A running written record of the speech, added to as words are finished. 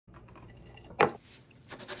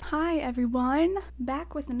Hi everyone,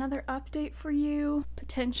 back with another update for you,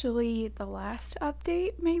 potentially the last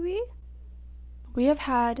update maybe. We have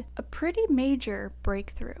had a pretty major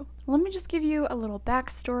breakthrough. Let me just give you a little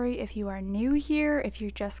backstory if you are new here, if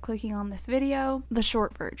you're just clicking on this video, the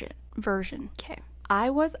short version. Okay. I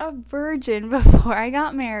was a virgin before I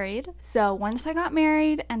got married. So once I got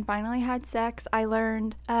married and finally had sex, I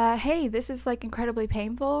learned, hey, this is like incredibly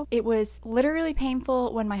painful. It was literally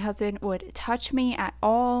painful when my husband would touch me at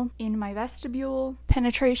all in my vestibule.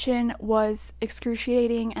 Penetration was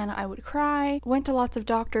excruciating and I would cry. Went to lots of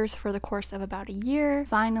doctors for the course of about a year.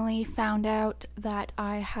 Finally found out that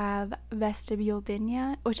I have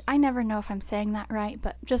vestibulodynia, which I never know if I'm saying that right,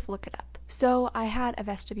 but just look it up. So I had a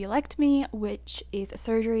vestibulectomy, which is a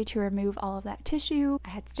surgery to remove all of that tissue. I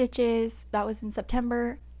had stitches. That was in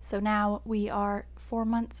September. So now we are 4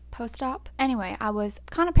 months post-op. Anyway, I was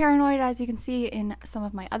kind of paranoid, as you can see in some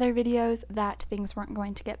of my other videos, that things weren't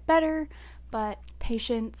going to get better, but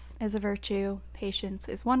patience is a virtue. Patience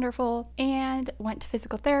is wonderful. And went to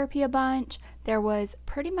physical therapy a bunch. There was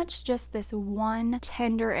pretty much just this one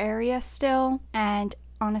tender area still, and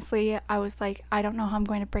honestly, I was like, I don't know how I'm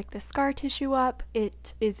going to break this scar tissue up.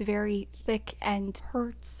 It is very thick and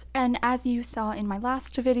hurts. And as you saw in my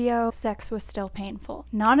last video, sex was still painful.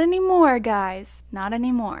 Not anymore, guys. Not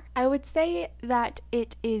anymore. I would say that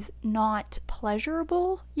it is not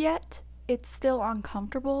pleasurable yet. It's still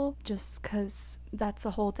uncomfortable just because that's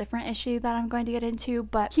a whole different issue that I'm going to get into.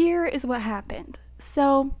 But here is what happened.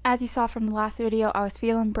 So, as you saw from the last video, I was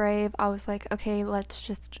feeling brave. I was like, okay, let's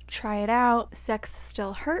just try it out. Sex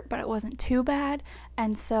still hurt, but it wasn't too bad.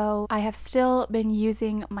 And so I have still been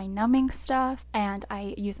using my numbing stuff, and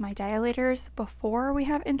I use my dilators before we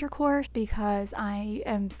have intercourse because I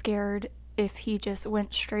am scared if he just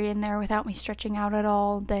went straight in there without me stretching out at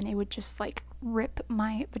all, then it would just like rip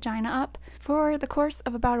my vagina up. For the course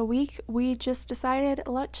of about a week, we just decided,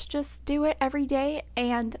 let's just do it every day.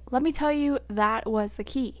 And let me tell you, that was the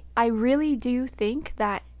key. I really do think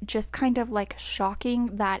that just kind of like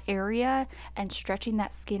shocking that area and stretching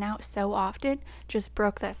that skin out so often just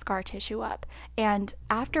broke that scar tissue up. And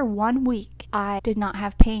after 1 week, I did not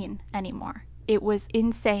have pain anymore. It was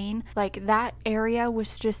insane. Like, that area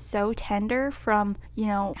was just so tender from, you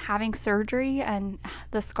know, having surgery and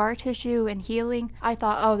the scar tissue and healing. I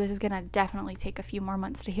thought, oh, this is gonna definitely take a few more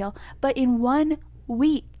months to heal. But in 1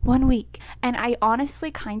 week, and I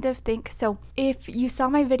honestly kind of think, so if you saw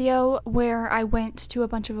my video where I went to a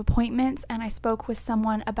bunch of appointments and I spoke with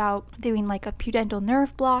someone about doing like a pudendal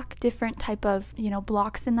nerve block, different type of, you know,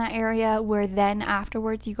 blocks in that area, where then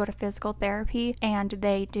afterwards you go to physical therapy and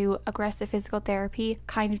they do aggressive physical therapy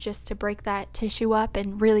kind of just to break that tissue up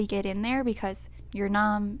and really get in there because you're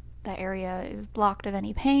numb. That area is blocked of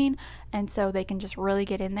any pain, and so they can just really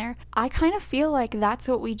get in there. I kind of feel like that's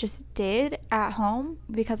what we just did at home,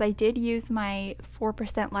 because I did use my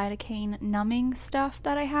 4% lidocaine numbing stuff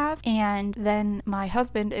that I have, and then my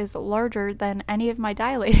husband is larger than any of my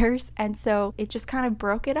dilators, and so it just kind of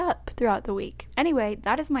broke it up throughout the week. Anyway,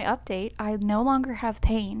 that is my update. I no longer have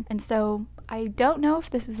pain, and so I don't know if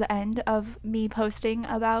this is the end of me posting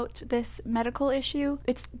about this medical issue.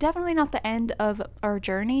 It's definitely not the end of our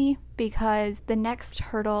journey, because the next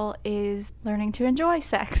hurdle is learning to enjoy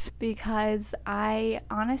sex, because I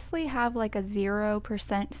honestly have like a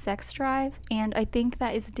 0% sex drive, and I think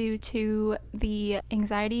that is due to the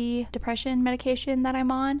anxiety depression medication that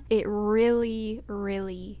I'm on. It really,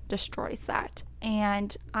 really destroys that.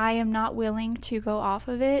 And I am not willing to go off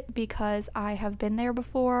of it because I have been there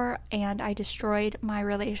before, and I destroyed my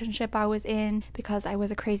relationship I was in because I was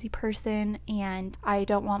a crazy person, and I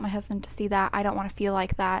don't want my husband to see that. I don't want to feel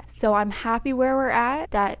like that. So I'm happy where we're at,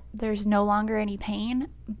 that there's no longer any pain,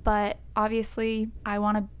 but obviously I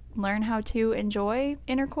want to learn how to enjoy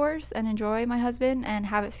intercourse and enjoy my husband and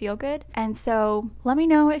have it feel good. And so let me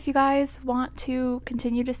know if you guys want to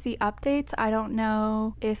continue to see updates. I don't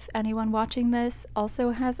know if anyone watching this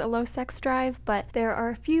also has a low sex drive, but there are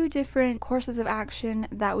a few different courses of action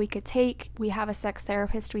that we could take. We have a sex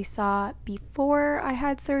therapist we saw before I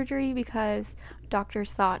had surgery because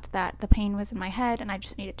doctors thought that the pain was in my head and I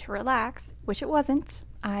just needed to relax, which it wasn't.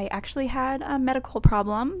 I actually had a medical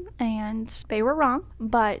problem and they were wrong,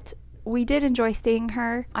 but we did enjoy seeing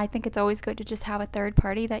her. I think it's always good to just have a third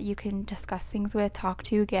party that you can discuss things with, talk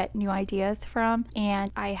to, get new ideas from.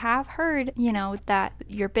 And I have heard, you know, that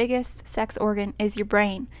your biggest sex organ is your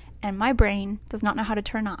brain. and my brain does not know how to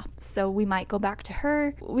turn off. So we might go back to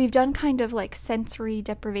her. We've done kind of like sensory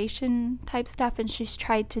deprivation type stuff, and she's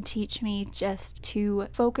tried to teach me just to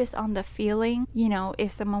focus on the feeling. You know,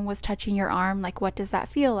 if someone was touching your arm, like what does that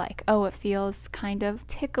feel like? Oh, it feels kind of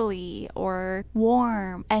tickly or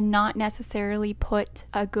warm, and not necessarily put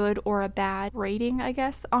a good or a bad rating, I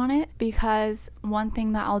guess, on it, because one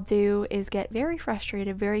thing that I'll do is get very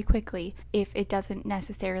frustrated very quickly if it doesn't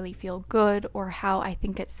necessarily feel good or how I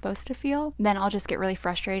think it's supposed to feel. Then I'll just get really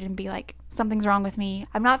frustrated and be like, something's wrong with me.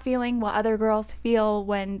 I'm not feeling what other girls feel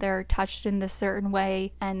when they're touched in this certain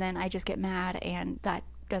way, and then I just get mad, and that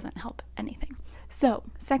doesn't help anything. So,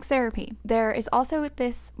 sex therapy. There is also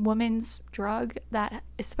this woman's drug that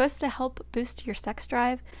is supposed to help boost your sex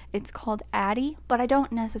drive. It's called Addy, but I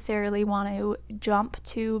don't necessarily want to jump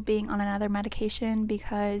to being on another medication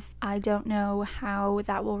because I don't know how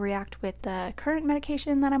that will react with the current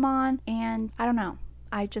medication that I'm on, and I don't know.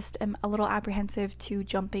 I just am a little apprehensive to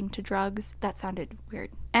jumping to drugs. That sounded weird.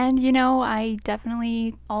 And you know, I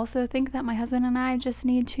definitely also think that my husband and I just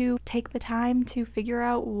need to take the time to figure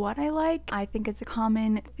out what I like. I think it's a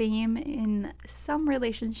common theme in some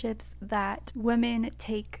relationships that women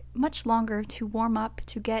take much longer to warm up,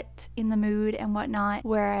 to get in the mood and whatnot,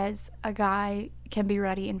 whereas a guy can be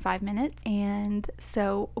ready in 5 minutes. And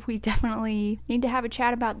so we definitely need to have a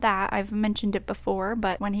chat about that. I've mentioned it before,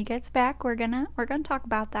 but when he gets back, we're gonna talk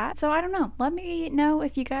about that. So I don't know. Let me know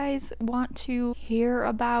if you guys want to hear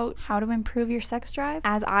about how to improve your sex drive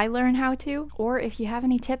as I learn how to, or if you have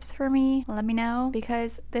any tips for me, let me know,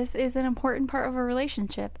 because this is an important part of a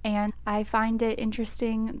relationship and I find it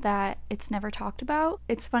interesting that it's never talked about.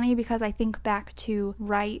 It's funny because I think back to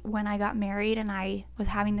right when I got married and I was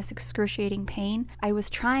having this excruciating pain. I was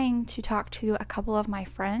trying to talk to a couple of my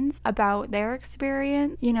friends about their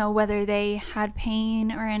experience, you know, whether they had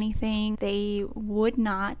pain or anything. They would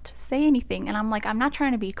not say anything. And I'm like, I'm not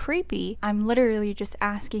trying to be creepy. I'm literally just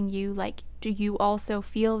asking you, like, do you also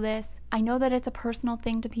feel this? I know that it's a personal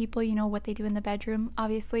thing to people, you know, what they do in the bedroom,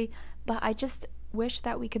 obviously, but I just wish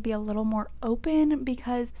that we could be a little more open,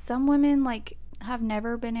 because some women, like, have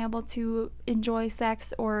never been able to enjoy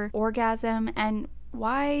sex or orgasm, and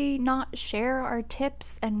why not share our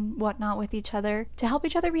tips and whatnot with each other to help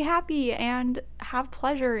each other be happy and have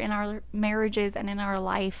pleasure in our marriages and in our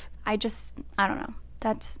life? I don't know.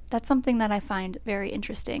 That's something that I find very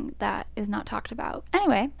interesting that is not talked about.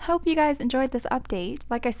 Anyway, hope you guys enjoyed this update.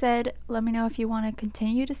 Like I said, let me know if you want to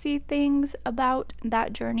continue to see things about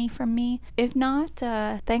that journey from me. If not,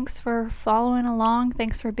 thanks for following along.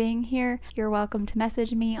 Thanks for being here. You're welcome to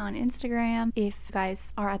message me on Instagram if you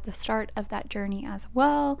guys are at the start of that journey as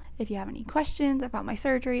well. If you have any questions about my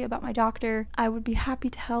surgery, about my doctor, I would be happy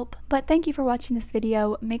to help. But thank you for watching this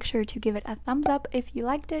video. Make sure to give it a thumbs up if you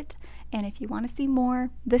liked it. And if you want to see more,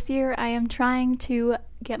 this year I am trying to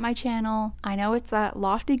get my channel. I know it's a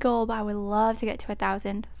lofty goal, but I would love to get to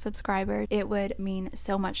 1,000 subscribers. It would mean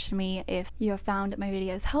so much to me if you have found my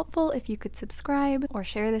videos helpful, if you could subscribe or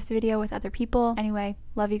share this video with other people. Anyway,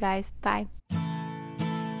 love you guys. Bye.